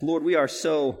Lord, we are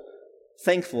so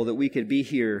thankful that we could be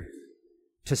here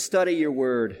to study your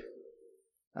word,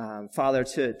 Father,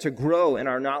 to grow in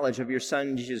our knowledge of your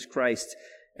Son, Jesus Christ.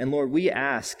 And Lord, we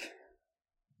ask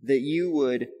that you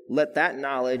would let that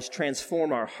knowledge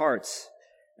transform our hearts,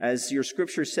 as your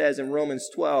scripture says in Romans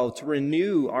 12, to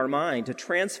renew our mind, to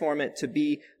transform it to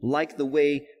be like the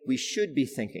way we should be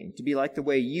thinking, to be like the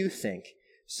way you think,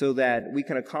 so that we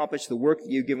can accomplish the work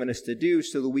that you've given us to do,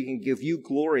 so that we can give you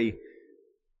glory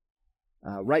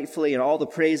rightfully and all the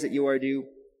praise that you are due.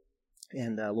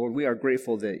 And Lord, we are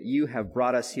grateful that you have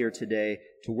brought us here today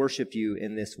to worship you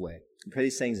in this way. We pray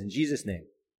these things in Jesus' name.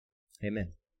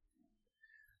 Amen.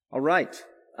 All right.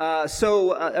 I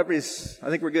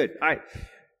think we're good. All right.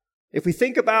 If we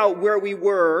think about where we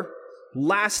were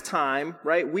last time,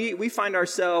 right, we find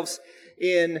ourselves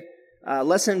in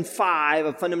lesson 5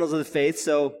 of Fundamentals of the Faith.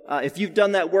 So if you've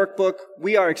done that workbook,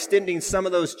 we are extending some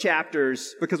of those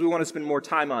chapters because we want to spend more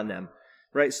time on them.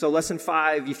 Right, so lesson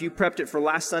 5, if you prepped it for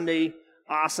last Sunday,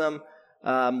 awesome.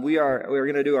 We're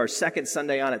going to do our second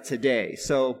Sunday on it today.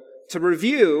 So to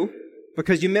review,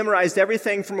 because you memorized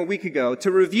everything from a week ago, to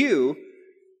review,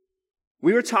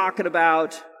 we were talking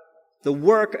about the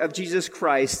work of Jesus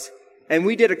Christ, and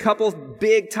we did a couple of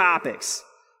big topics.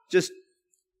 Just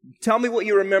tell me what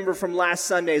you remember from last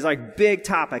Sunday's, like big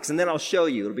topics, and then I'll show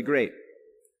you. It'll be great.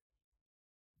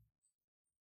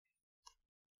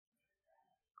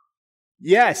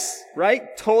 Yes,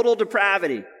 right? Total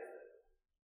depravity.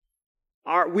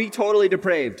 Are we totally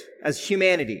depraved as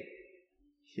humanity?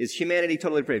 Is humanity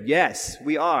totally depraved? Yes,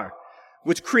 we are.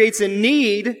 Which creates a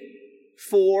need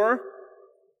for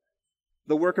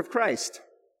the work of Christ.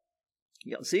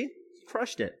 See?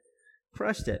 Crushed it.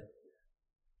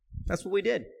 That's what we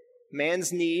did.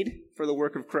 Man's need for the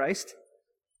work of Christ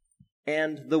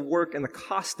and the work and the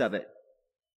cost of it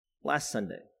last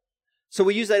Sunday. So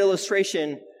we use that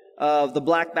illustration of the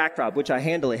black backdrop, which I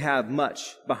handily have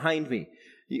much behind me.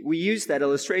 We use that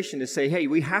illustration to say, hey,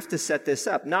 we have to set this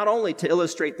up, not only to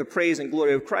illustrate the praise and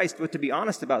glory of Christ, but to be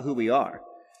honest about who we are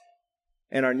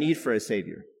and our need for a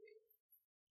Savior.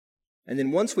 And then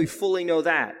once we fully know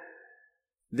that,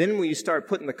 then when you start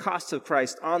putting the cost of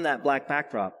Christ on that black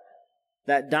backdrop,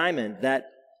 that diamond, that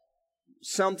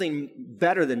something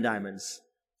better than diamonds,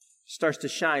 starts to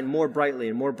shine more brightly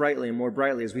and more brightly and more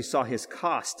brightly as we saw his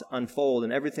cost unfold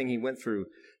and everything he went through.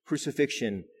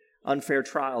 Crucifixion, unfair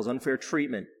trials, unfair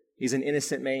treatment. He's an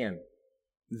innocent man.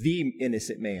 The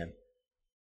innocent man.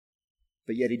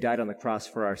 But yet he died on the cross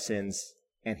for our sins,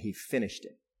 and he finished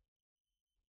it.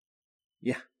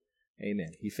 Yeah.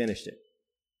 Amen. He finished it.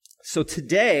 So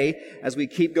today, as we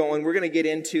keep going, we're going to get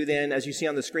into then, as you see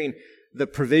on the screen, the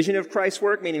provision of Christ's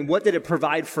work, meaning what did it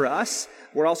provide for us?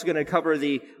 We're also going to cover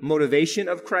the motivation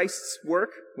of Christ's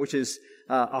work, which is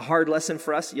a hard lesson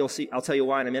for us. You'll see, I'll tell you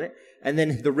why in a minute. And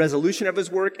then the resolution of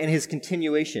his work and his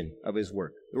continuation of his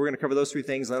work. We're going to cover those three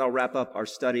things, and then I'll wrap up our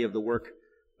study of the work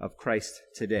of Christ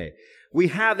today. We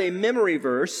have a memory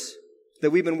verse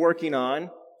that we've been working on.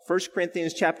 1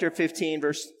 Corinthians chapter 15,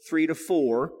 verse 3 to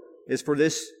 4 is for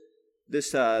this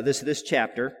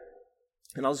chapter.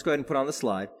 And I'll just go ahead and put on the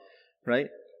slide. Right?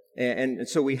 And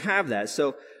so we have that.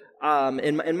 So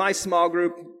in my small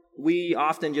group, we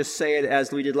often just say it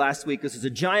as we did last week. This is a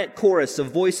giant chorus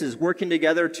of voices working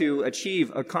together to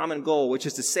achieve a common goal, which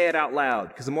is to say it out loud.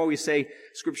 Because the more we say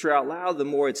Scripture out loud, the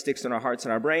more it sticks in our hearts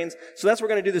and our brains. So that's what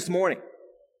we're going to do this morning.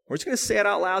 We're just going to say it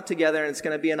out loud together, and it's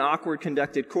going to be an awkward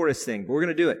conducted chorus thing, but we're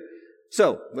going to do it.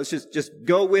 So let's just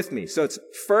go with me. So it's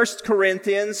 1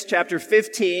 Corinthians chapter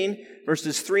 15,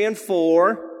 verses 3 and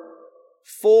 4.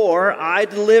 For I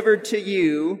delivered to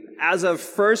you as of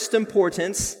first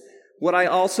importance what I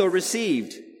also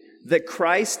received, that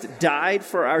Christ died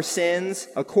for our sins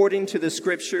according to the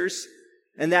Scriptures,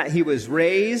 and that he was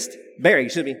raised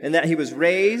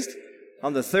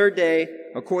on the third day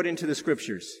according to the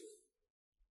Scriptures.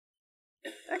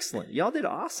 Excellent. Y'all did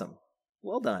awesome.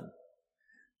 Well done.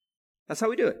 That's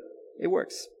how we do it. It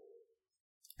works.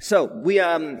 So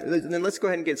then let's go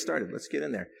ahead and get started. Let's get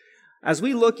in there. As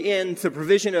we look into the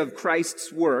provision of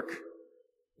Christ's work,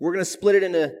 we're going to split it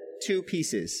into two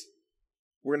pieces.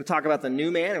 We're going to talk about the new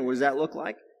man and what does that look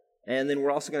like. And then we're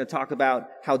also going to talk about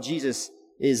how Jesus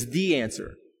is the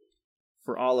answer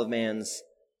for all of man's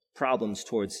problems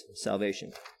towards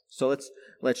salvation. So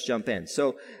let's jump in.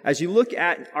 So as you look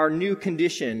at our new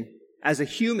condition as a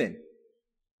human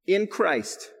in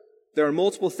Christ, there are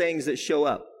multiple things that show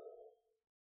up.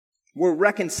 We're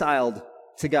reconciled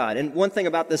to God. And one thing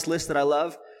about this list that I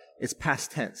love, it's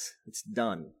past tense. It's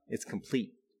done. It's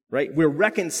complete, right? We're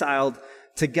reconciled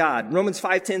to God. Romans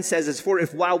 5:10 says, "As for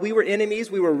if while we were enemies,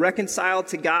 we were reconciled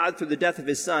to God through the death of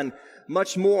his son,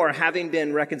 much more, having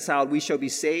been reconciled, we shall be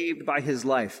saved by his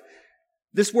life."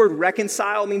 This word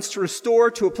reconcile means to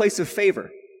restore to a place of favor,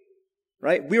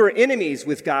 right? We were enemies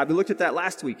with God. We looked at that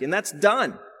last week, and that's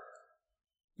done.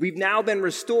 We've now been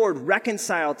restored,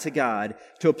 reconciled to God,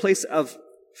 to a place of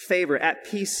favor, at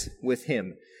peace with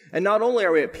him. And not only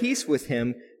are we at peace with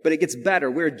him, but it gets better.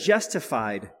 We're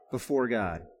justified before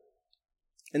God.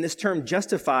 And this term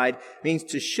justified means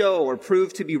to show or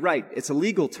prove to be right. It's a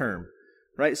legal term,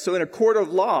 right? So in a court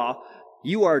of law,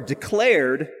 you are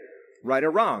declared right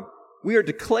or wrong. We are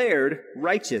declared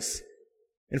righteous.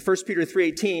 In 1 Peter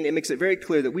 3:18, it makes it very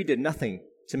clear that we did nothing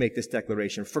to make this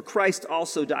declaration. "For Christ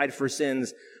also died for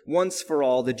sins once for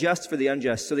all, the just for the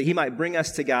unjust, so that he might bring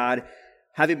us to God,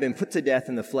 having been put to death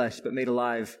in the flesh, but made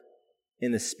alive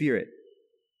in the spirit."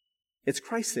 It's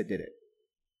Christ that did it.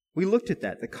 We looked at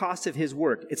that, the cost of his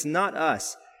work. It's not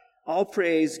us. All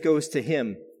praise goes to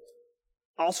him.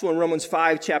 Also in Romans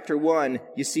 5, chapter 1,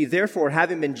 you see, "Therefore,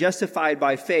 having been justified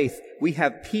by faith, we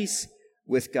have peace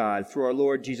with God through our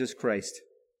Lord Jesus Christ."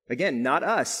 Again, not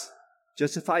us.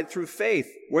 Justified through faith.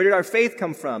 Where did our faith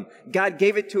come from? God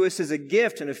gave it to us as a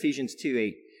gift in Ephesians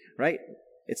 2:8, right?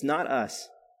 It's not us.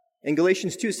 In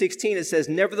Galatians 2:16, it says,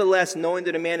 "Nevertheless, knowing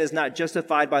that a man is not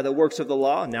justified by the works of the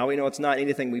law," now we know it's not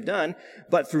anything we've done,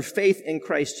 "but through faith in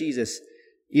Christ Jesus.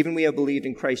 Even we have believed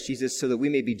in Christ Jesus so that we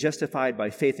may be justified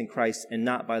by faith in Christ and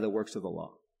not by the works of the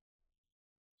law."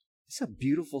 It's a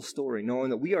beautiful story, knowing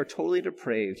that we are totally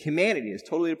depraved. Humanity is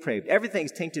totally depraved.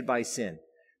 Everything's tainted by sin.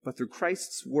 But through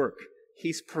Christ's work,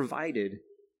 he's provided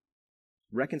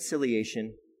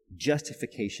reconciliation,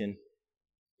 justification,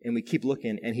 and we keep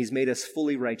looking, and he's made us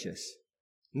fully righteous.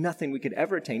 Nothing we could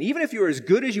ever attain. Even if you were as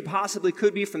good as you possibly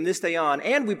could be from this day on,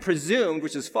 and we presumed,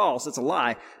 which is false, it's a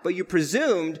lie, but you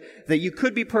presumed that you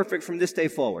could be perfect from this day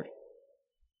forward.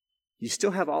 You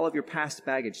still have all of your past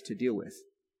baggage to deal with.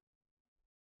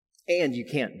 And you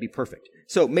can't be perfect.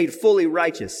 So, made fully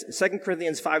righteous. 2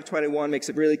 Corinthians 5:21 makes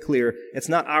it really clear. It's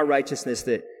not our righteousness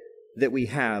that we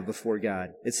have before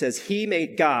God. It says,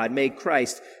 God made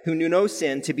Christ, who knew no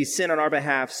sin, to be sin on our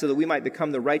behalf, so that we might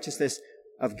become the righteousness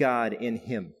of God in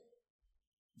him.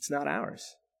 It's not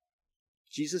ours.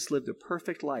 Jesus lived a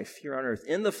perfect life here on earth,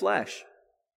 in the flesh.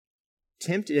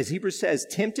 Tempted, as Hebrews says,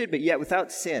 tempted, but yet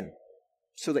without sin,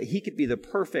 so that he could be the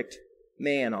perfect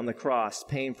man on the cross,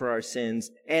 paying for our sins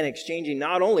and exchanging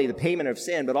not only the payment of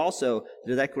sin, but also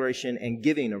the declaration and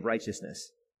giving of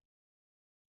righteousness.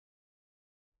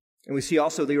 And we see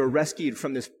also they were rescued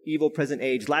from this evil present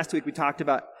age. Last week we talked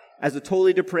about, as a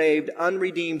totally depraved,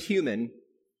 unredeemed human,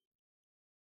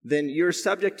 then you're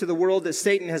subject to the world that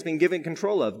Satan has been given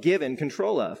control of.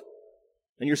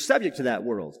 And you're subject to that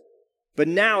world. But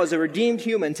now, as a redeemed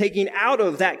human, taking out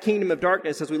of that kingdom of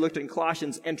darkness, as we looked at in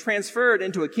Colossians, and transferred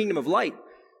into a kingdom of light,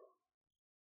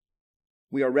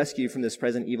 we are rescued from this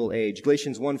present evil age.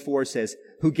 Galatians 1:4 says,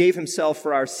 "Who gave himself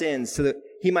for our sins so that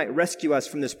he might rescue us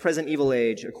from this present evil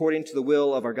age, according to the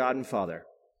will of our God and Father."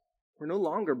 We're no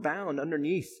longer bound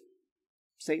underneath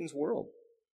Satan's world.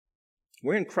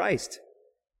 We're in Christ.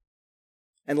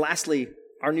 And lastly,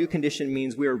 our new condition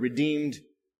means we are redeemed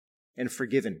and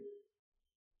forgiven.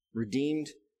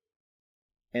 Redeemed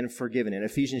and forgiven. In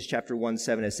Ephesians chapter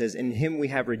 1:7, it says, "In him we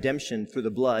have redemption through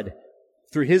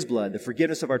his blood, the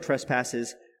forgiveness of our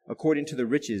trespasses, according to the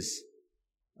riches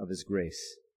of his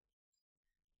grace."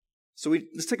 So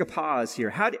let's take a pause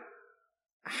here.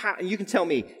 You can tell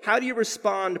me, how do you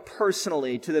respond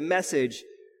personally to the message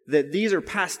that these are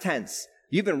past tense?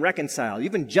 You've been reconciled.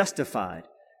 You've been justified.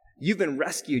 You've been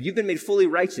rescued. You've been made fully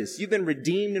righteous. You've been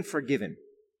redeemed and forgiven.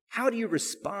 How do you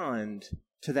respond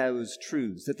to those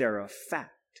truths, that they're a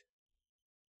fact?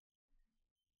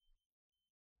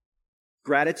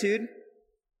 Gratitude?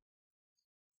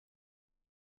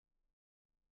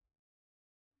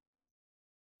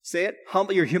 Say it.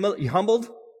 You're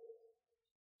humbled?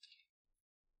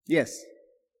 Yes.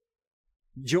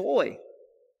 Joy.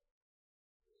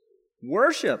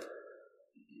 Worship.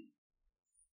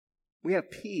 We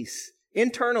have peace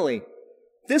internally.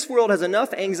 This world has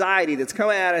enough anxiety that's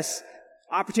coming at us.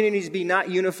 Opportunities to be not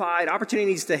unified,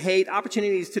 opportunities to hate,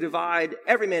 opportunities to divide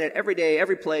every minute, every day,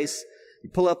 every place. You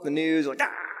pull up the news,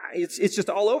 it's just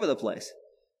all over the place.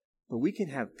 But we can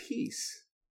have peace.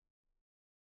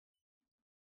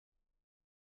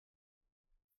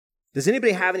 Does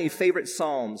anybody have any favorite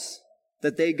psalms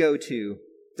that they go to?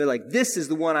 They're like, this is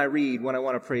the one I read when I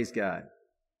want to praise God.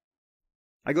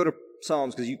 I go to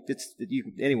Psalms because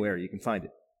anywhere you can find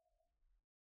it.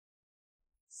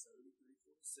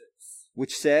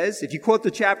 Which says, if you quote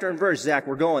the chapter and verse, Zach,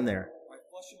 we're going there. My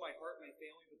flesh and my heart may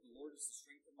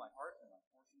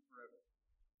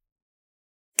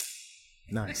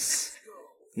Nice.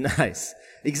 Nice.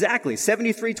 Exactly.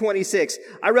 73:26.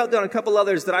 I wrote down a couple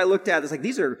others that I looked at. It's like,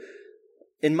 these are,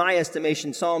 in my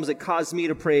estimation, Psalms that caused me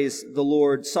to praise the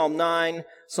Lord. Psalm 9,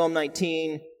 Psalm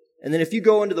 19. And then if you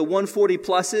go into the 140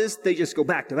 pluses, they just go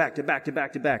back to back to back to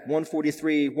back to back.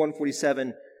 143,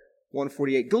 147,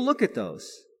 148. Go look at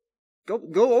those.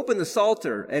 Go open the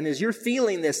Psalter, and as you're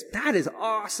feeling this, that is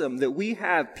awesome that we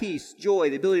have peace, joy,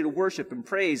 the ability to worship and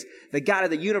praise the God of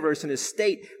the universe in a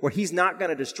state where He's not going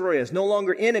to destroy us. No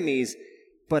longer enemies,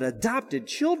 but adopted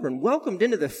children, welcomed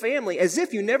into the family as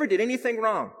if you never did anything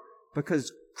wrong,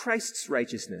 because Christ's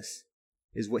righteousness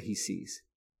is what He sees.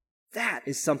 That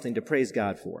is something to praise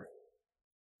God for.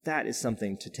 That is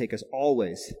something to take us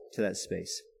always to that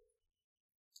space.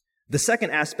 The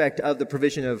second aspect of the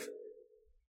provisionary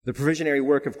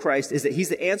work of Christ is that He's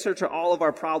the answer to all of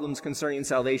our problems concerning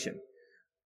salvation.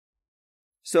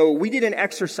 So we did an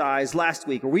exercise last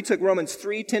week where we took Romans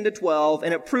 3:10-12,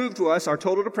 and it proved to us our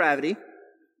total depravity.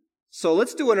 So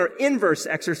let's do an inverse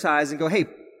exercise and go, hey,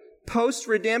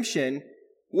 post-redemption,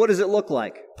 what does it look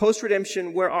like?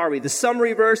 Post-redemption, where are we? The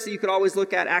summary verse that you could always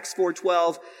look at, Acts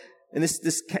 4:12, and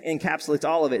this encapsulates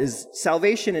all of it, is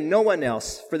salvation in no one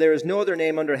else, for there is no other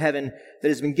name under heaven that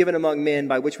has been given among men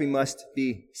by which we must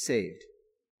be saved.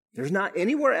 There's not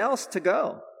anywhere else to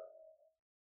go.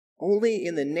 Only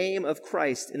in the name of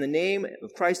Christ,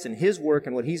 and His work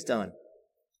and what He's done.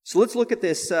 So let's look at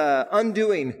this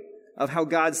undoing of how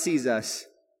God sees us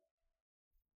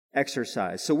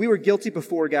exercise. So we were guilty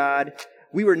before God.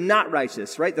 We were not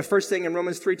righteous, right? The first thing in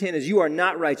Romans 3:10 is you are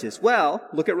not righteous. Well,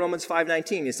 look at Romans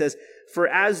 5:19. It says, for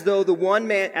as through the one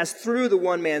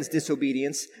man's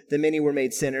disobedience, the many were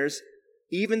made sinners,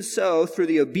 even so through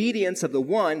the obedience of the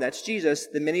one, that's Jesus,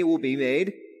 the many will be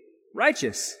made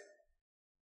righteous.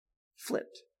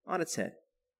 Flipped on its head.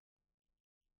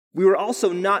 We were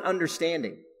also not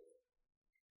understanding.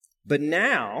 But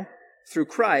now, through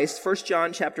Christ, 1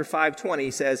 John chapter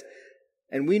 5:20 says,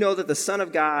 and we know that the Son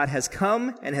of God has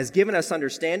come and has given us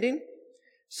understanding,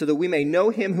 so that we may know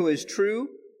Him who is true,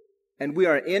 and we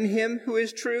are in Him who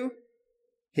is true,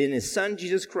 in His Son,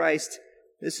 Jesus Christ.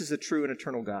 This is the true and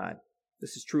eternal God.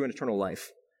 This is true and eternal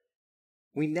life.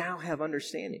 We now have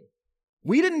understanding.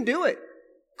 We didn't do it.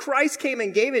 Christ came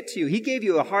and gave it to you. He gave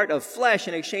you a heart of flesh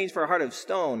in exchange for a heart of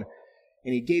stone,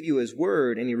 and He gave you His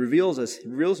word, and He reveals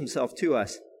Himself to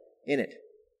us in it.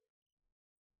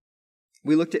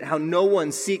 We looked at how no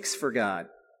one seeks for God.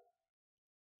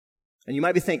 And you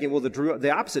might be thinking, well,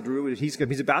 the opposite Drew,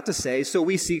 he's about to say, so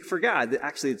we seek for God.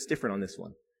 Actually, it's different on this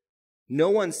one. No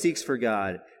one seeks for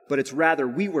God, but it's rather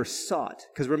we were sought.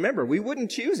 Because remember, we wouldn't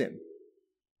choose Him.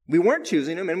 We weren't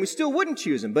choosing Him, and we still wouldn't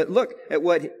choose Him. But look at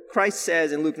what Christ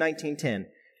says in Luke 19:10.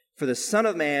 For the Son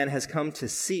of Man has come to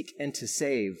seek and to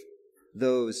save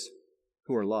those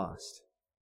who are lost.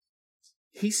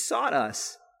 He sought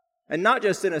us. And not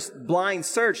just in a blind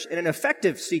search, in an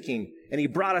effective seeking. And He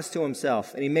brought us to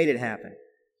Himself, and He made it happen.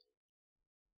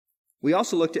 We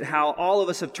also looked at how all of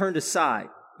us have turned aside.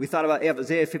 We thought about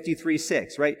Isaiah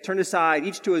 53:6, right? Turned aside,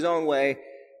 each to his own way.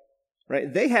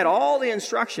 Right? They had all the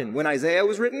instruction when Isaiah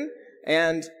was written,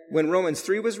 and when Romans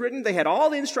 3 was written, they had all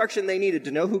the instruction they needed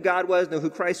to know who God was, know who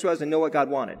Christ was, and know what God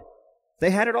wanted.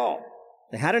 They had it all.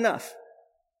 They had enough.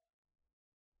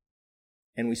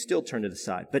 And we still turned it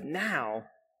aside. But now,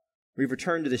 we've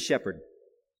returned to the shepherd.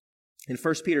 In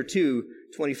 1 Peter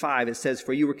 2:25, it says,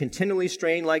 for you were continually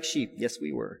straying like sheep. Yes,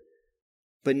 we were.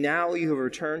 But now you have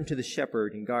returned to the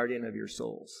shepherd and guardian of your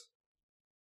souls.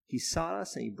 He sought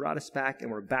us and He brought us back,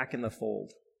 and we're back in the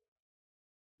fold,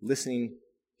 listening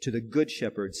to the good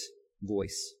shepherd's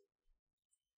voice.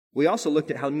 We also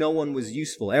looked at how no one was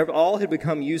useful. All had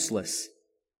become useless.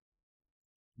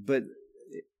 But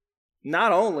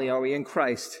not only are we in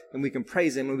Christ and we can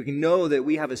praise Him and we can know that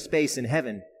we have a space in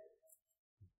heaven,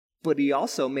 but He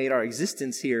also made our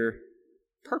existence here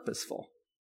purposeful.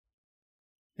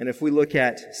 And if we look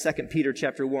at 2 Peter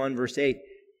chapter 1, verse 8,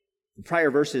 the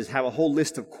prior verses have a whole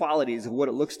list of qualities of what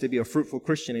it looks to be a fruitful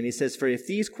Christian. And he says, for if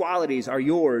these qualities are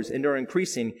yours and are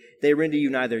increasing, they render you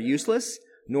neither useless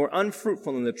nor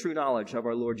unfruitful in the true knowledge of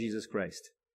our Lord Jesus Christ.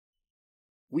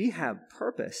 We have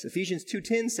purpose. Ephesians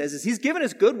 2:10 says He's given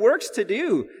us good works to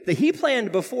do that He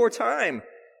planned before time.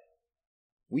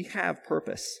 We have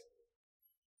purpose.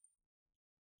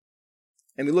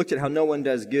 And we looked at how no one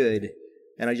does good.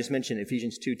 And I just mentioned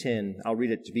Ephesians 2:10. I'll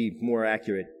read it to be more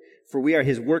accurate. For we are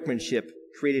His workmanship,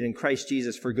 created in Christ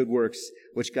Jesus for good works,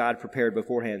 which God prepared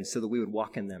beforehand so that we would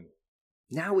walk in them.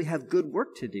 Now we have good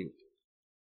work to do.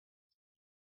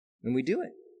 And we do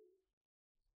it.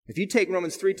 If you take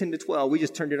Romans 3:10-12, we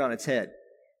just turned it on its head.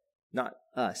 not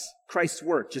us. Christ's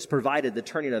work just provided the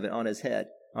turning of it on its head.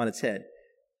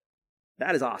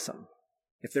 That is awesome.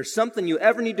 If there's something you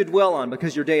ever need to dwell on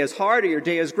because your day is hard or your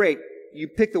day is great, you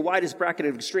pick the widest bracket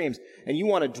of extremes and you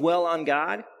want to dwell on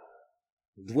God,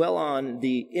 dwell on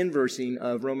the inversing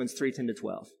of Romans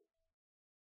 3:10-12.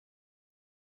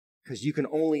 Because you can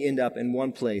only end up in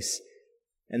one place,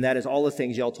 and that is all the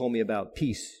things y'all told me about: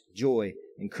 peace, joy,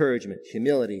 encouragement,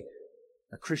 humility,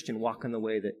 a Christian walking the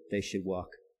way that they should walk.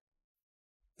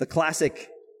 The classic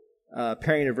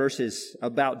pairing of verses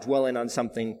about dwelling on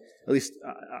something, at least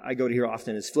I go to here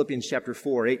often, is Philippians chapter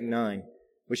 4, 8 and 9,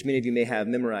 which many of you may have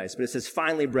memorized. But it says,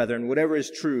 "Finally, brethren, whatever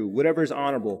is true, whatever is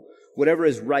honorable, whatever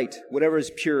is right, whatever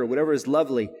is pure, whatever is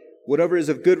lovely, whatever is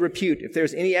of good repute, if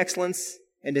there's any excellence,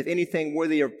 and if anything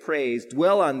worthy of praise,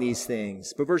 dwell on these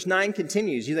things." But verse 9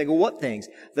 continues. You think, well, what things?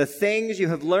 "The things you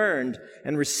have learned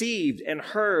and received and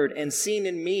heard and seen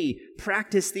in me,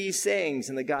 practice these things,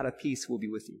 and the God of peace will be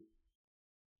with you."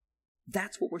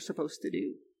 That's what we're supposed to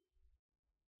do.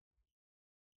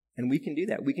 And we can do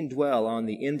that. We can dwell on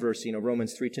the inversing of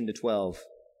Romans 3:10-12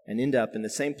 and end up in the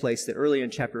same place that earlier in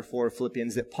chapter 4 of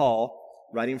Philippians that Paul,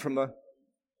 writing from a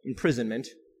imprisonment,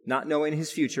 not knowing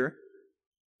his future,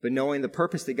 but knowing the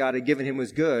purpose that God had given him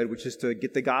was good, which is to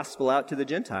get the gospel out to the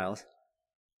Gentiles,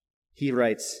 he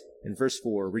writes in verse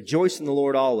 4, "Rejoice in the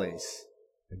Lord always.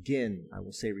 Again, I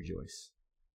will say rejoice."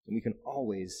 And we can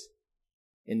always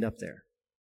end up there.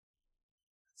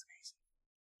 That's amazing.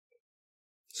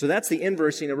 So that's the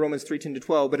inversing of Romans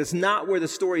 3:10-12, but it's not where the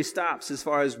story stops as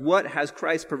far as what has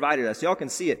Christ provided us. Y'all can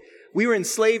see it. We were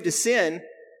enslaved to sin,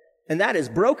 and that is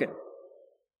broken.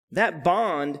 That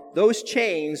bond, those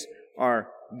chains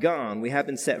are gone. We have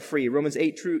been set free. Romans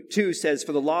 8:2 says,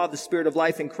 "For the law of the Spirit of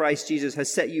life in Christ Jesus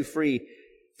has set you free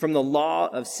from the law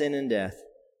of sin and death."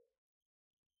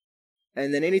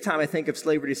 And then anytime I think of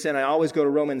slavery to sin, I always go to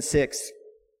Romans 6.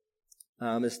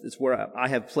 It's where I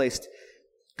have placed,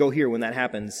 go here when that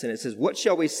happens. And it says, "What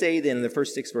shall we say then," in the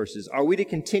first 6 verses? "Are we to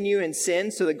continue in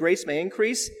sin so that grace may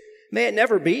increase? May it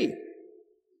never be.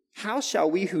 How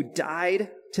shall we who died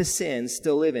to sin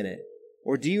still live in it?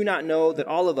 Or do you not know that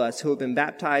all of us who have been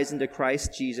baptized into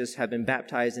Christ Jesus have been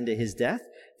baptized into his death?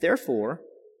 Therefore,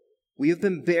 we have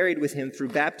been buried with him through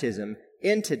baptism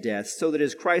into death, so that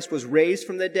as Christ was raised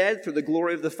from the dead through the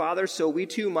glory of the Father, so we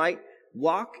too might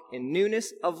walk in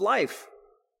newness of life.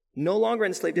 No longer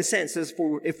enslaved to sin." It says,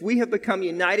 "For if we have become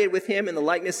united with him in the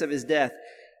likeness of his death,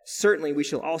 certainly we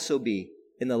shall also be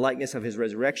in the likeness of his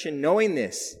resurrection, knowing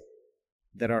this,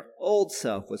 that our old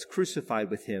self was crucified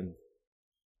with him,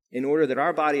 in order that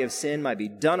our body of sin might be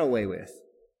done away with,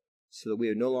 so that we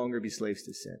would no longer be slaves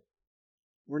to sin."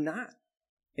 We're not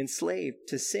enslaved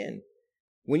to sin.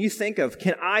 When you think of,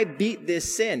 can I beat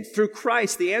this sin? Through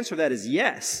Christ, the answer to that is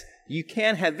yes. You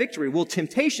can have victory. Will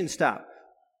temptation stop?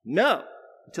 No,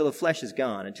 until the flesh is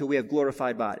gone, until we have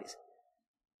glorified bodies,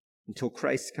 until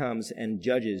Christ comes and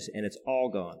judges and it's all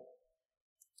gone.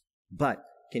 But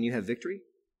can you have victory?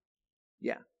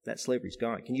 Yeah, that slavery's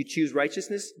gone. Can you choose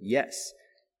righteousness? Yes.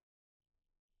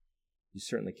 You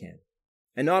certainly can.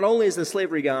 And not only is the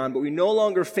slavery gone, but we no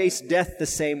longer face death the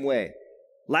same way.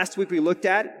 Last week we looked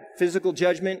at physical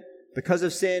judgment because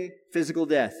of sin, physical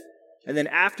death. And then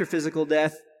after physical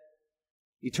death,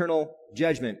 eternal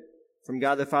judgment from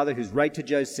God the Father, who's right to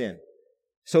judge sin.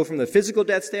 So from the physical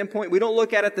death standpoint, we don't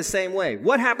look at it the same way.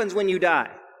 What happens when you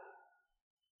die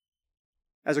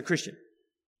as a Christian?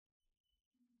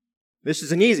 This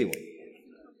is an easy one.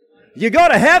 You go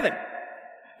to heaven.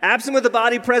 Absent with the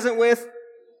body, present with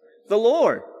the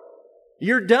Lord.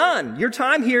 You're done. Your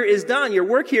time here is done. Your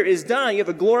work here is done. You have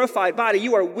a glorified body.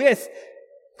 You are with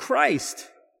Christ.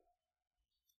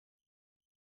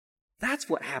 That's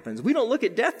what happens. We don't look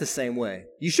at death the same way.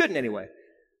 You shouldn't anyway.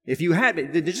 If you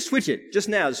had, just switch it. Just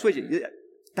now, just switch it.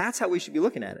 That's how we should be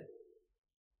looking at it.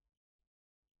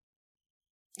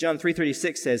 John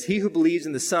 3:36 says, "He who believes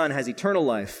in the Son has eternal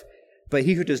life, but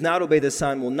he who does not obey the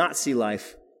Son will not see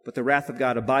life, but the wrath of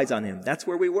God abides on him." That's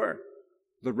where we were.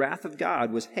 The wrath of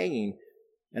God was hanging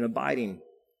and abiding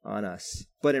on us.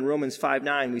 But in Romans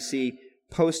 5:9, we see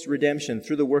post-redemption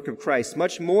through the work of Christ.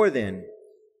 "Much more then,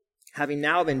 having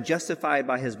now been justified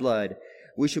by his blood,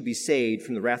 we shall be saved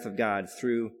from the wrath of God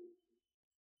through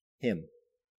him."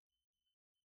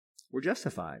 We're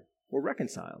justified. We're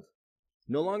reconciled.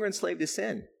 No longer enslaved to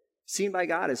sin. Seen by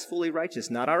God as fully righteous,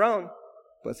 not our own,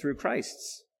 but through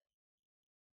Christ's.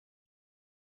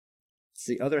 It's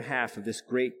the other half of this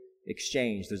great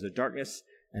exchange. There's the darkness,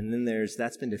 and then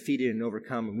that's been defeated and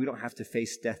overcome, and we don't have to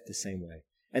face death the same way.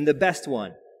 And the best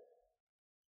one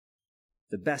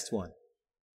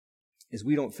is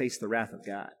we don't face the wrath of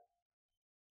God.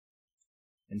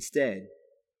 Instead,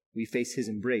 we face his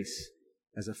embrace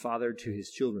as a father to his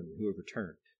children who have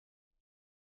returned.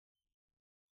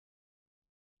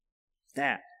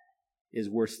 That is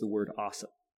worth the word awesome.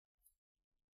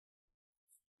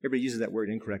 Everybody uses that word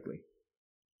incorrectly.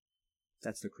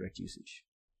 That's the correct usage.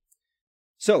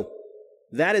 So,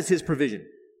 that is his provision.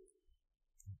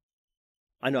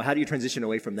 I know, how do you transition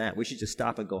away from that? We should just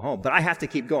stop and go home. But I have to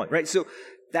keep going, right? So,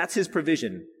 that's his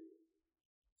provision.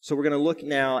 So we're going to look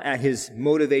now at his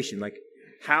motivation, like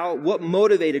what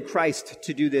motivated Christ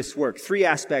to do this work. 3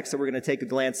 aspects that we're going to take a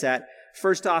glance at.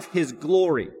 First off, his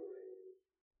glory.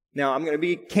 Now, I'm going to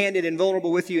be candid and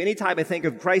vulnerable with you. Anytime I think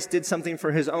of Christ did something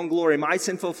for his own glory, my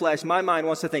sinful flesh, my mind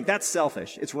wants to think, that's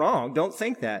selfish. It's wrong. Don't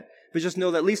think that. But just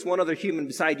know that at least one other human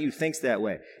beside you thinks that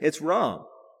way. It's wrong.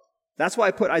 That's why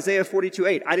I put Isaiah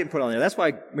 42:8. I didn't put it on there. That's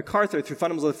why MacArthur, through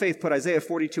Fundamentals of the Faith, put Isaiah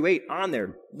 42:8 on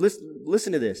there.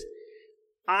 Listen to this.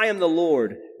 I am the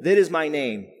Lord, that is my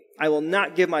name. I will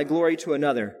not give my glory to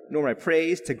another, nor my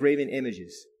praise to graven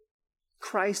images.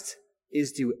 Christ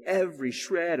is due every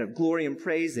shred of glory and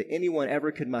praise that anyone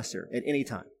ever could muster at any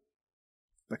time,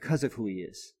 because of who he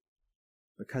is.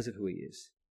 Because of who he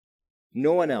is.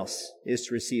 No one else is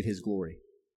to receive his glory.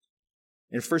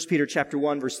 In 1 Peter chapter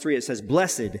 1, verse 3, it says,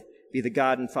 Blessed be the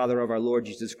God and Father of our Lord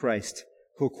Jesus Christ,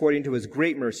 who according to his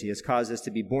great mercy has caused us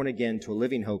to be born again to a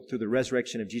living hope through the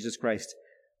resurrection of Jesus Christ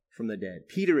from the dead.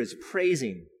 Peter is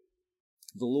praising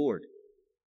the Lord,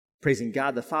 praising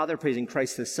God the Father, praising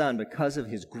Christ the Son because of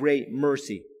his great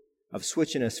mercy of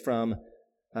switching us from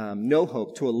no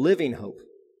hope to a living hope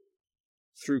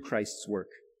through Christ's work.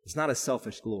 It's not a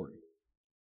selfish glory.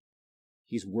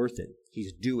 He's worth it.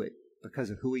 He's due it because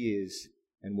of who he is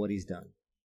and what he's done.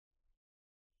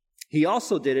 He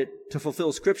also did it to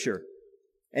fulfill Scripture.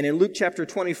 And in Luke chapter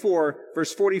 24,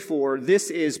 verse 44, this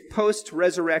is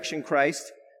post-resurrection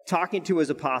Christ talking to his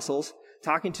apostles,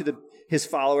 talking to his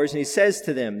followers, and he says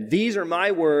to them, These are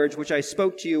my words which I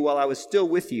spoke to you while I was still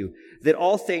with you, that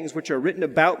all things which are written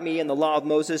about me in the law of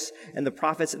Moses and the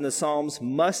prophets and the Psalms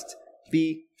must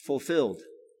be fulfilled.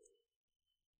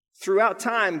 Throughout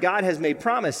time, God has made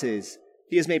promises.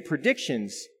 He has made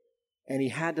predictions, and he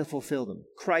had to fulfill them.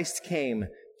 Christ came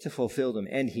to fulfill them,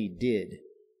 and he did.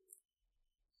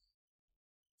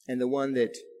 And the one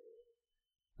that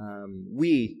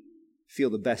we feel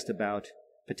the best about,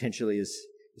 potentially, is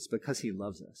because he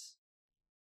loves us.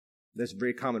 There's a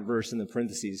very common verse in the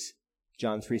parentheses,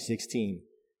 John 3:16.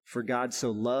 For God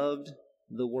so loved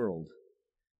the world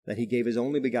that he gave his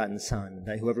only begotten Son,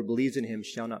 that whoever believes in him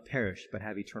shall not perish, but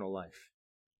have eternal life.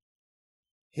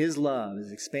 His love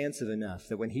is expansive enough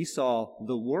that when he saw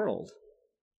the world,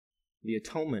 the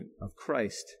atonement of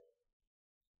Christ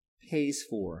pays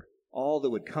for all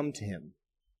that would come to him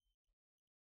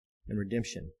in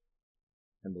redemption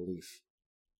and belief.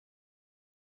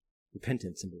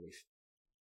 Repentance and belief.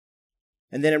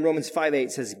 And then in Romans 5:8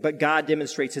 it says, But God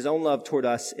demonstrates his own love toward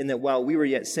us in that while we were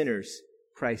yet sinners,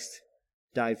 Christ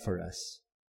died for us.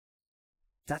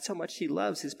 That's how much he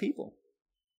loves his people.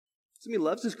 That's how he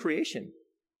loves his creation.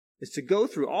 Is to go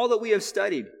through all that we have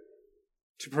studied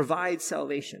to provide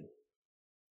salvation.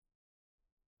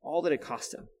 All that it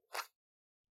cost him.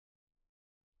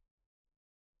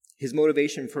 His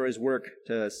motivation for his work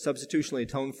to substitutionally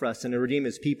atone for us and to redeem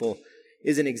his people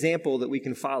is an example that we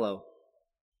can follow,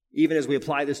 even as we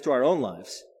apply this to our own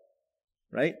lives.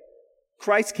 Right?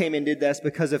 Christ came and did this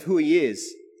because of who he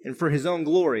is and for his own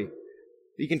glory.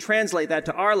 You can translate that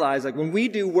to our lives. Like when we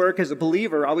do work as a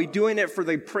believer, are we doing it for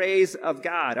the praise of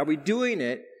God? Are we doing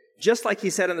it just like he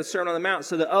said in the Sermon on the Mount,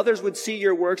 so that others would see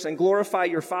your works and glorify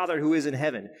your Father who is in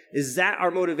heaven? Is that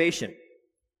our motivation?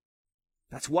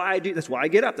 That's why I do. That's why I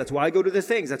get up. That's why I go to the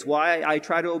things. That's why I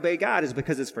try to obey God, is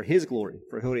because it's for his glory,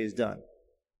 for what he has done.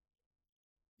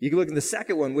 You can look at the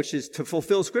second one, which is to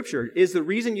fulfill Scripture. Is the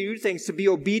reason you do things to be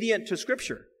obedient to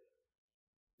Scripture?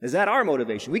 Is that our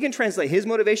motivation? We can translate his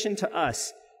motivation to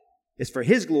us. It's for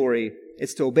his glory.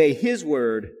 It's to obey his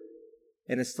word.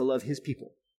 And it's to love his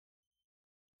people.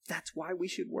 That's why we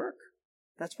should work.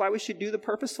 That's why we should do the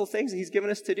purposeful things that he's given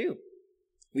us to do.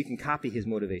 We can copy his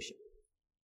motivation.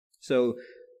 So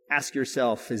ask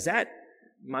yourself, is that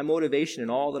my motivation in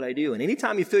all that I do? And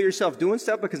anytime you feel yourself doing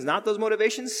stuff because it's not those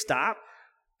motivations, stop,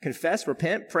 confess,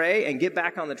 repent, pray, and get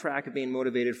back on the track of being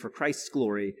motivated for Christ's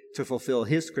glory, to fulfill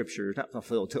his scriptures, not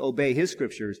fulfill, to obey his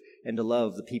scriptures, and to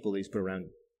love the people he's put around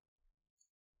you.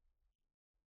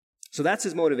 So that's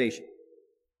his motivation.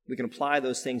 We can apply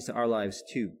those things to our lives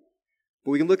too.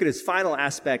 But we can look at his final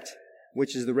aspect,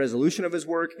 which is the resolution of his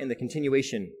work and the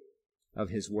continuation of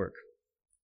his work.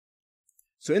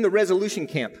 So in the resolution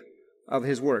camp of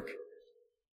his work,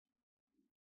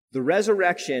 the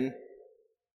resurrection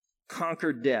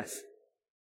conquered death.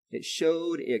 It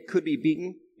showed it could be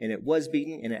beaten, and it was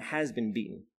beaten, and it has been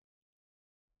beaten.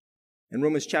 In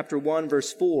Romans chapter 1,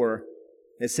 verse 4,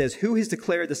 it says, "Who has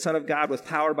declared the Son of God with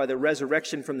power by the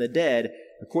resurrection from the dead,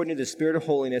 according to the Spirit of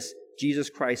holiness, Jesus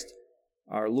Christ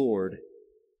our Lord?"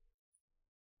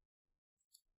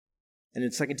 And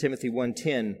in 2 Timothy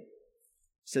 1:10, it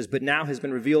says, "But now has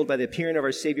been revealed by the appearing of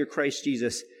our Savior Christ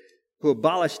Jesus, who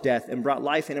abolished death and brought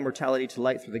life and immortality to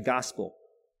light through the gospel."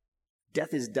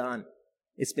 Death is done.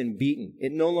 It's been beaten.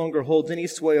 It no longer holds any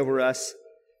sway over us.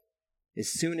 As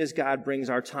soon as God brings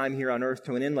our time here on earth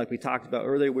to an end, like we talked about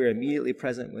earlier, we're immediately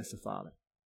present with the Father.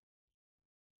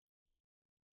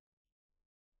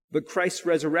 But Christ's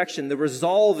resurrection, the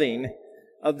resolving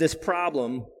of this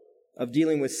problem of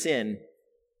dealing with sin,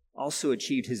 also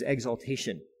achieved his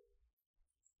exaltation.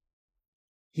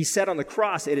 He said on the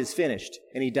cross, "It is finished,"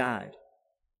 and he died.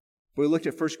 We looked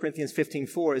at 1 Corinthians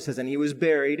 15:4. It says, "And he was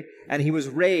buried, and he was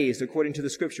raised according to the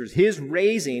Scriptures." His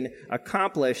raising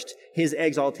accomplished his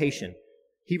exaltation.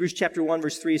 Hebrews chapter 1,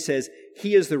 verse 3 says,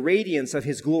 "He is the radiance of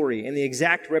his glory and the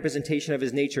exact representation of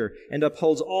his nature, and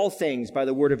upholds all things by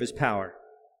the word of his power.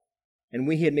 And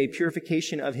when he had made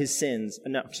purification of his sins,"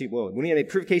 when he had made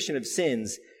purification of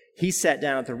sins, he sat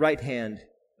down at the right hand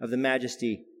of the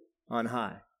Majesty on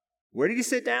high. Where did he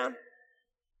sit down?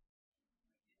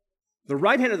 The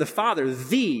right hand of the Father,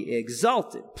 the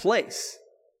exalted place.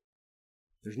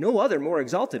 There's no other more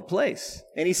exalted place.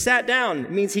 And he sat down.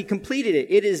 It means he completed it.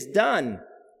 It is done.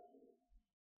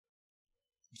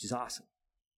 Which is awesome.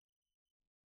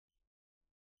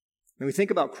 When we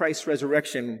think about Christ's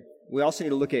resurrection, we also need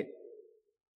to look at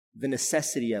the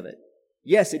necessity of it.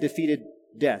 Yes, it defeated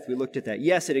death. We looked at that.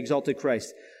 Yes, it exalted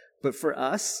Christ. But for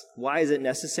us, why is it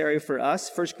necessary for us?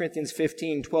 1 Corinthians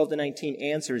 15:12-19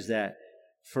 answers that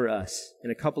for us in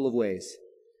a couple of ways.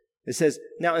 It says,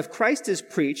 "Now if Christ is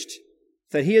preached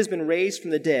that he has been raised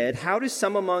from the dead, how do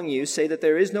some among you say that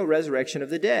there is no resurrection of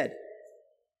the dead?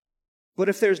 But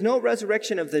if there's no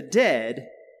resurrection of the dead,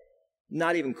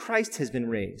 not even Christ has been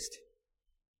raised.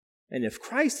 And if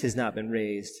Christ has not been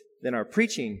raised, then our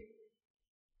preaching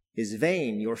is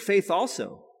vain. Your faith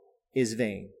also is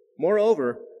vain.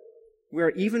 Moreover, we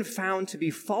are even found to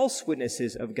be false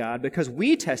witnesses of God, because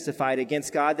we testified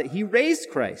against God that he raised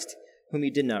Christ, whom he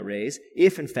did not raise,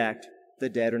 if in fact the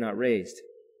dead are not raised.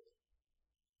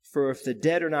 For if the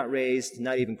dead are not raised,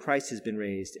 not even Christ has been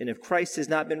raised. And if Christ has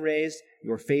not been raised,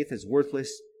 your faith is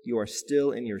worthless. You are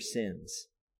still in your sins.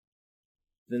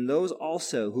 Then those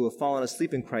also who have fallen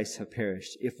asleep in Christ have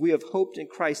perished. If we have hoped in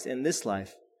Christ in this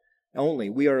life only,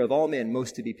 we are of all men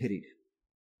most to be pitied."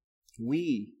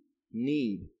 We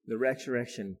need the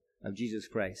resurrection of Jesus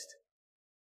Christ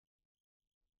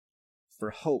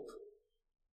for hope,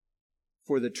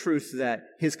 for the truth that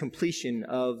his completion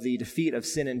of the defeat of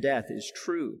sin and death is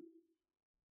true.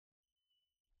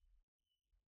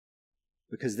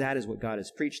 Because that is what God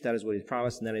has preached, that is what he's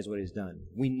promised, and that is what he's done.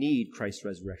 We need Christ's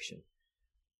resurrection.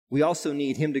 We also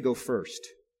need him to go first.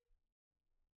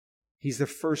 He's the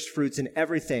first fruits in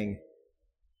everything.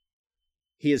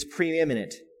 He is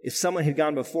preeminent. If someone had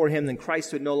gone before him, then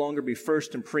Christ would no longer be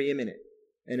first and preeminent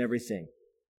in everything.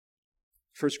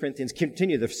 1 Corinthians,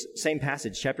 continue the same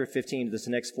passage, chapter 15, this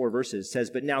next 4 verses, says,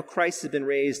 "But now Christ has been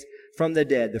raised from the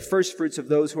dead, the first fruits of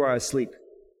those who are asleep.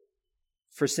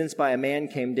 For since by a man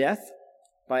came death,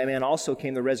 by a man also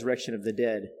came the resurrection of the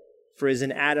dead. For as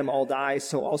in Adam all die,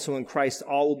 so also in Christ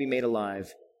all will be made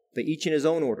alive, but each in his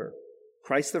own order.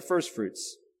 Christ the first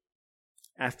fruits.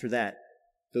 After that,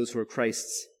 those who are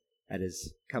Christ's at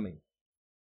his coming."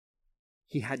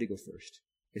 He had to go first.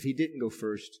 If he didn't go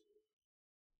first,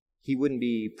 he wouldn't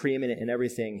be preeminent in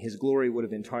everything. His glory would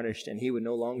have been tarnished, and he would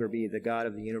no longer be the God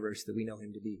of the universe that we know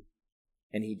him to be.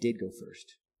 And he did go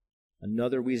first.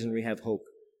 Another reason we have hope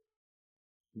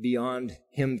beyond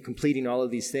him completing all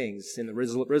of these things in the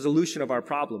resolution of our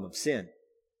problem of sin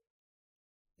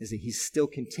is that he's still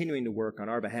continuing to work on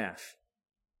our behalf.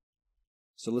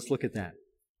 So let's look at that.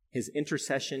 His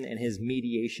intercession and his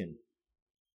mediation.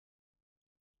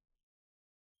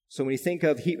 So when you think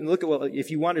of, look at, well, if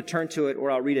you want to turn to it,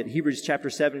 or I'll read it, Hebrews chapter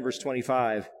 7, verse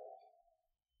 25.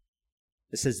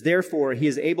 It says, "Therefore he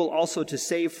is able also to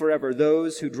save forever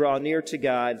those who draw near to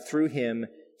God through him,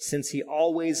 since he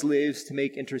always lives to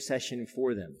make intercession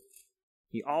for them."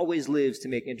 He always lives to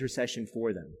make intercession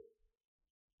for them.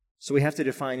 So we have to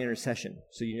define intercession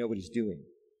so you know what he's doing.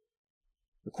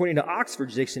 According to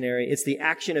Oxford's dictionary, it's the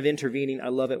action of intervening. I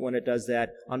love it when it does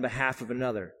that, on behalf of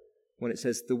another. When it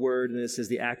says the word and it says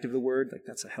the act of the word, like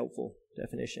that's a helpful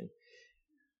definition.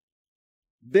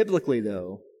 Biblically,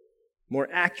 though, more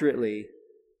accurately,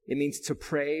 it means to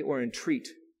pray or entreat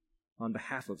on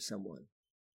behalf of someone,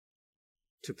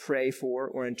 to pray for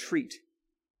or entreat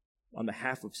on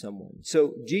behalf of someone.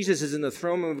 So Jesus is in the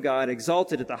throne room of God,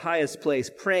 exalted at the highest place,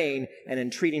 praying and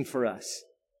entreating for us.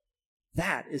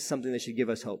 That is something that should give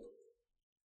us hope.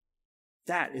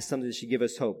 That is something that should give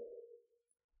us hope.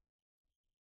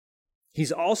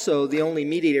 He's also the only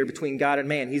mediator between God and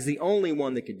man. He's the only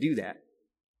one that could do that.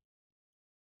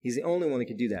 He's the only one that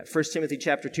could do that. 1 Timothy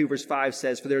chapter 2, verse 5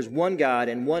 says, "For there is one God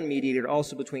and one mediator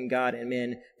also between God and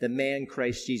men, the man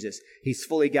Christ Jesus." He's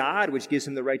fully God, which gives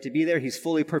him the right to be there. He's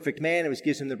fully perfect man, which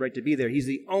gives him the right to be there. He's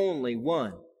the only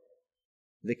one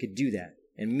that could do that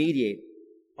and mediate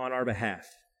on our behalf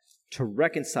to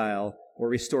reconcile or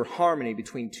restore harmony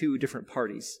between two different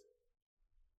parties,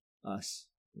 us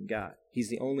and God. He's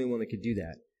the only one that could do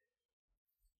that.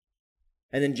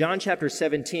 And then John chapter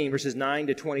 17, verses 9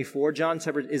 to 24. John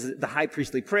is the high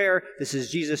priestly prayer. This is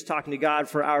Jesus talking to God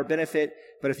for our benefit.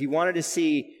 But if you wanted to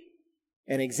see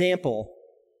an example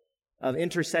of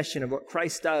intercession of what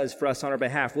Christ does for us on our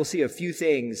behalf, we'll see a few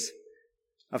things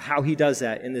of how he does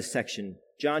that in this section.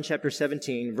 John chapter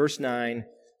 17, verse 9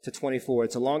 to 24.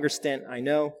 It's a longer stint, I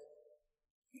know,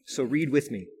 so read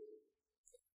with me.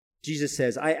 Jesus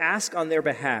says, "I ask on their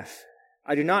behalf.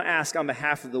 I do not ask on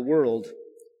behalf of the world,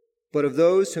 but of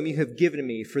those whom you have given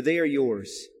me, for they are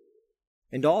yours.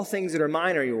 And all things that are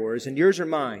mine are yours, and yours are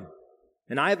mine.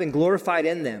 And I have been glorified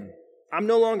in them. I'm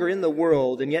no longer in the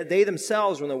world, and yet they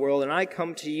themselves are in the world, and I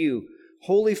come to you.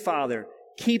 Holy Father,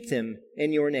 keep them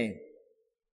in your name,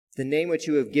 the name which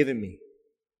you have given me,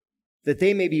 that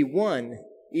they may be one,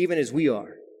 even as we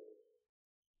are.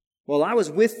 While I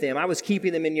was with them, I was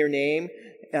keeping them in your name,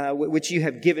 which you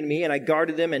have given me, and I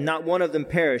guarded them, and not one of them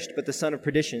perished, but the son of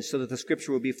perdition, so that the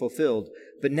scripture will be fulfilled.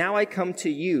 But now I come to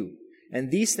you, and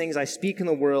these things I speak in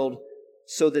the world,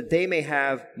 so that they may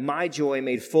have my joy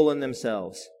made full in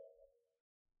themselves.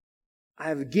 I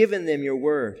have given them your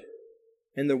word,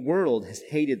 and the world has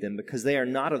hated them, because they are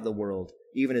not of the world,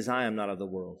 even as I am not of the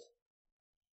world.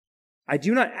 I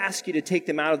do not ask you to take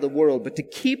them out of the world, but to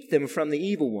keep them from the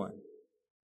evil one.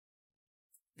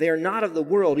 They are not of the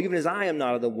world, even as I am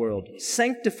not of the world.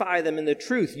 Sanctify them in the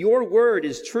truth. Your word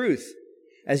is truth.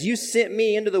 As you sent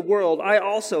me into the world, I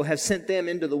also have sent them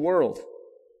into the world.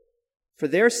 For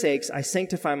their sakes I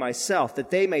sanctify myself,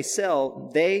 that they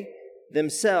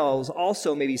themselves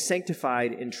also may be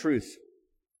sanctified in truth.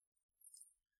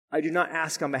 I do not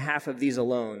ask on behalf of these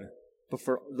alone, but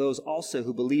for those also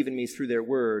who believe in me through their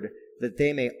word, that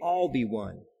they may all be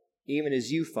one, even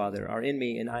as you, Father, are in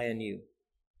me and I in you,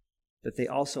 that they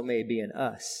also may be in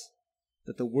us,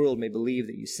 that the world may believe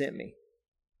that you sent me.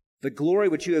 The glory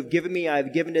which you have given me I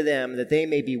have given to them, that they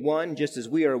may be one just as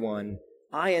we are one,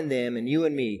 I and them and you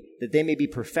and me, that they may be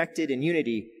perfected in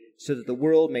unity, so that the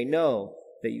world may know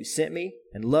that you sent me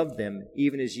and loved them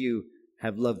even as you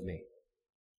have loved me.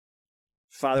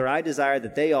 Father, I desire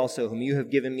that they also, whom you have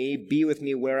given me, be with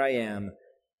me where I am,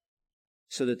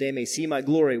 so that they may see my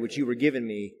glory which you were given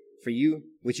me,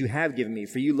 which you have given me,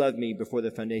 for you loved me before the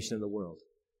foundation of the world.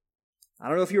 I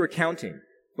don't know if you were counting,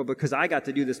 but because I got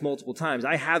to do this multiple times,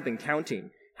 I have been counting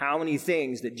how many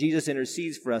things that Jesus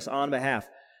intercedes for us on behalf.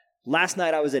 Last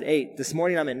night I was at 8. This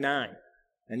morning I'm at 9.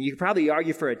 And you could probably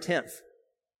argue for a 10th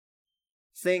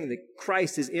thing that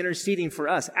Christ is interceding for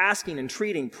us, asking,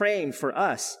 entreating, praying for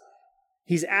us.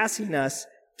 He's asking us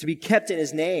to be kept in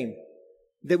his name,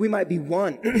 that we might be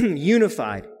one,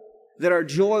 unified, that our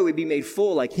joy would be made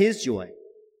full like his joy,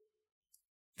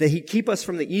 that he'd keep us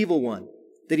from the evil one,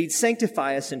 that he'd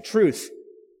sanctify us in truth,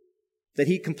 that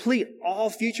he'd complete all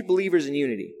future believers in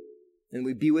unity, and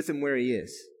we'd be with him where he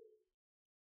is.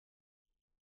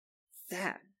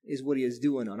 That is what he is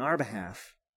doing on our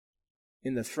behalf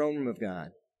in the throne room of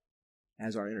God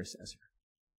as our intercessor.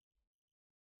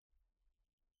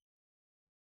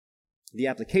 The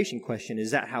application question,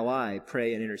 is that how I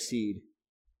pray and intercede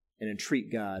and entreat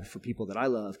God for people that I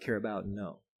love, care about, and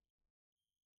know?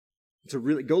 To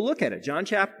really go look at it.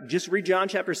 Just read John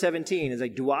chapter 17. It's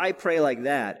like, do I pray like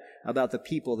that about the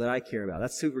people that I care about?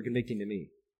 That's super convicting to me.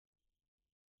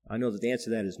 I know that the answer to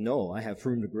that is no. I have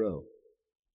room to grow.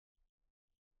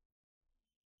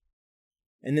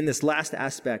 And then this last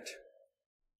aspect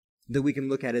that we can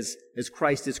look at is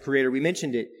Christ as creator. We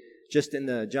mentioned it just in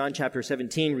the John chapter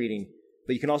 17 reading,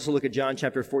 but you can also look at John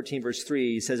chapter 14, verse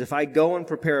 3. He says, "If I go and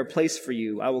prepare a place for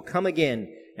you, I will come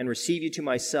again and receive you to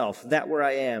myself, that where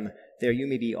I am, there you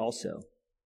may be also."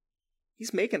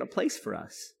 He's making a place for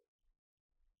us.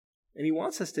 And he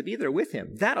wants us to be there with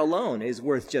him. That alone is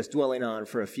worth just dwelling on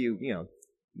for a few,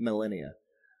 millennia.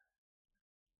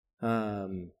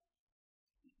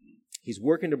 He's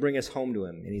working to bring us home to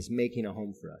him, and he's making a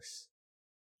home for us.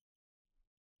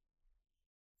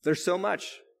 There's so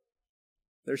much.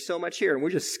 There's so much here, and we're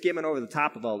just skimming over the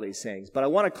top of all these things. But I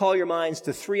want to call your minds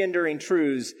to 3 enduring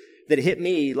truths that hit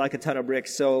me like a ton of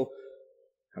bricks, so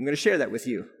I'm going to share that with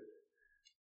you.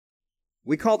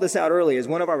 We called this out earlier as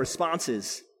one of our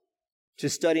responses to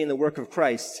studying the work of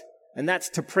Christ, and that's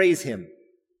to praise Him,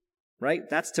 right?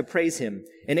 That's to praise Him.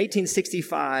 In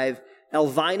 1865,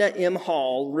 Elvina M.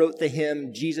 Hall wrote the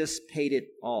hymn, "Jesus Paid It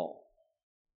All."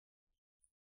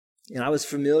 And I was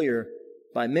familiar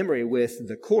by memory with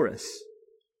the chorus,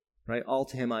 right? All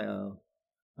to Him I owe.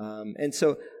 And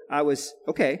so I was,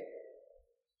 okay,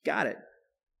 got it.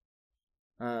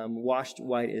 Washed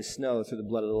white as snow through the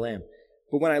blood of the Lamb.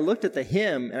 But when I looked at the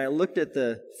hymn and I looked at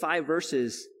the 5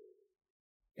 verses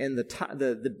and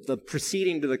the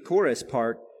preceding to the chorus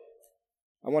part,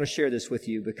 I want to share this with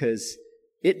you because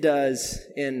it does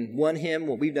in one hymn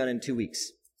what we've done in 2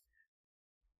 weeks.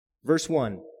 Verse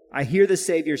 1, I hear the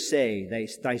Savior say,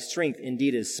 thy strength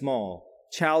indeed is small.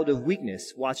 Child of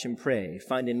weakness, watch and pray.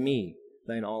 Find in me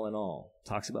thine all in all.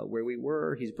 Talks about where we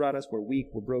were. He's brought us. We're weak.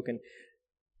 We're broken.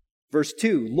 Verse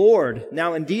 2, Lord,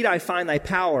 now indeed I find thy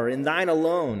power, and thine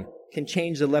alone can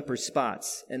change the leper's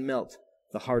spots and melt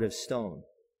the heart of stone.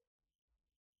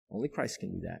 Only Christ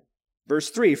can do that. Verse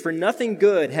 3, for nothing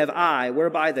good have I,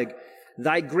 whereby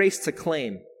thy grace to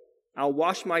claim. I'll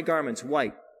wash my garments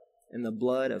white in the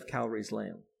blood of Calvary's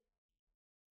Lamb.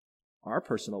 Our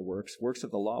personal works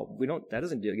of the law, that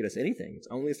doesn't get us anything. It's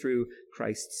only through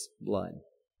Christ's blood.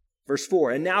 Verse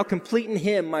 4, and now complete in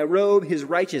Him my robe, His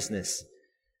righteousness.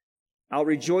 I'll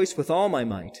rejoice with all my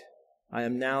might. I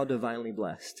am now divinely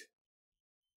blessed.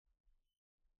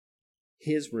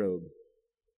 His robe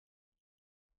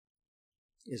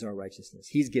is our righteousness.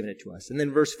 He's given it to us. And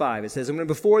then verse 5, it says, and when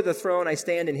before the throne I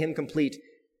stand in Him complete,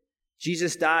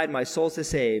 Jesus died my soul to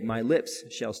save, my lips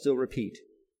shall still repeat.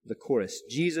 The chorus,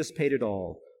 Jesus paid it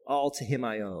all to Him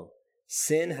I owe.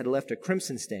 Sin had left a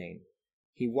crimson stain.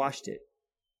 He washed it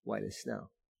white as snow.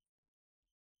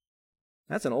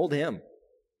 That's an old hymn,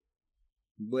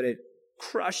 but it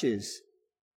crushes,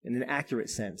 in an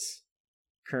accurate sense,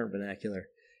 current vernacular,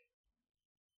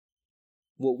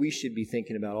 what we should be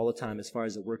thinking about all the time as far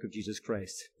as the work of Jesus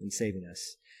Christ in saving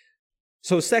us.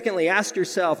 So secondly, ask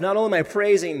yourself, not only am I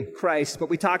praising Christ, but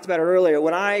we talked about it earlier,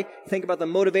 when I think about the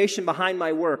motivation behind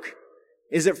my work,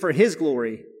 is it for His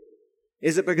glory?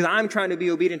 Is it because I'm trying to be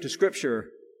obedient to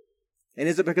Scripture? And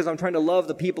is it because I'm trying to love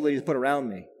the people that He's put around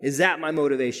me? Is that my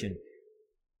motivation?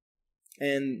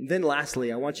 And then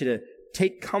lastly, I want you to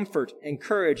take comfort and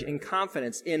courage and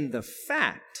confidence in the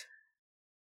fact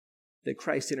that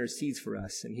Christ intercedes for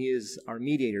us, and He is our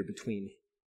mediator between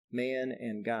man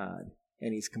and God.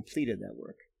 And He's completed that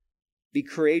work. Be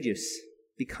courageous.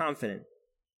 Be confident.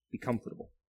 Be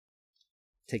comfortable.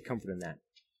 Take comfort in that.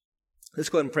 Let's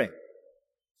go ahead and pray.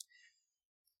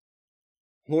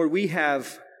 Lord, we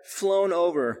have flown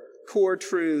over core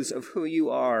truths of who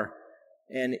You are.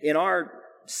 And in our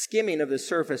skimming of the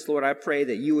surface, Lord, I pray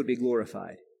that You would be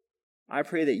glorified. I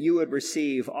pray that You would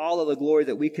receive all of the glory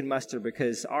that we can muster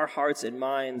because our hearts and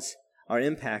minds are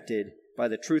impacted by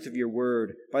the truth of Your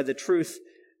word, by the truth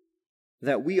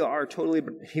that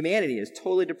humanity is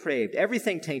totally depraved,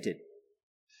 everything tainted.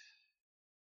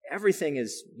 Everything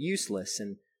is useless,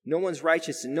 and no one's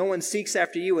righteous, and no one seeks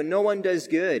after You, and no one does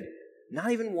good.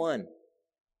 Not even one.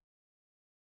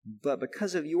 But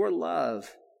because of Your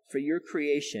love for Your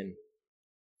creation,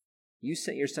 You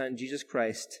sent Your Son, Jesus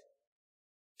Christ,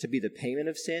 to be the payment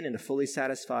of sin and to fully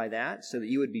satisfy that so that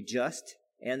You would be just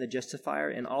and the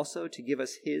justifier, and also to give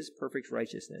us His perfect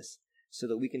righteousness so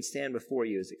that we can stand before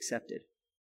You as accepted.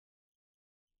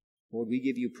 Lord, we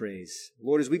give You praise.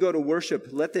 Lord, as we go to worship,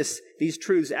 let these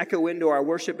truths echo into our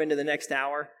worship into the next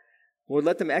hour. Lord,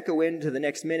 let them echo into the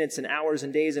next minutes and hours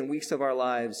and days and weeks of our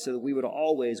lives so that we would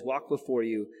always walk before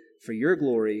You for Your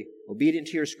glory, obedient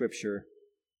to Your Scripture,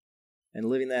 and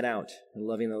living that out and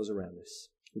loving those around us.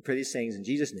 We pray these things in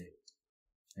Jesus' name.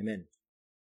 Amen.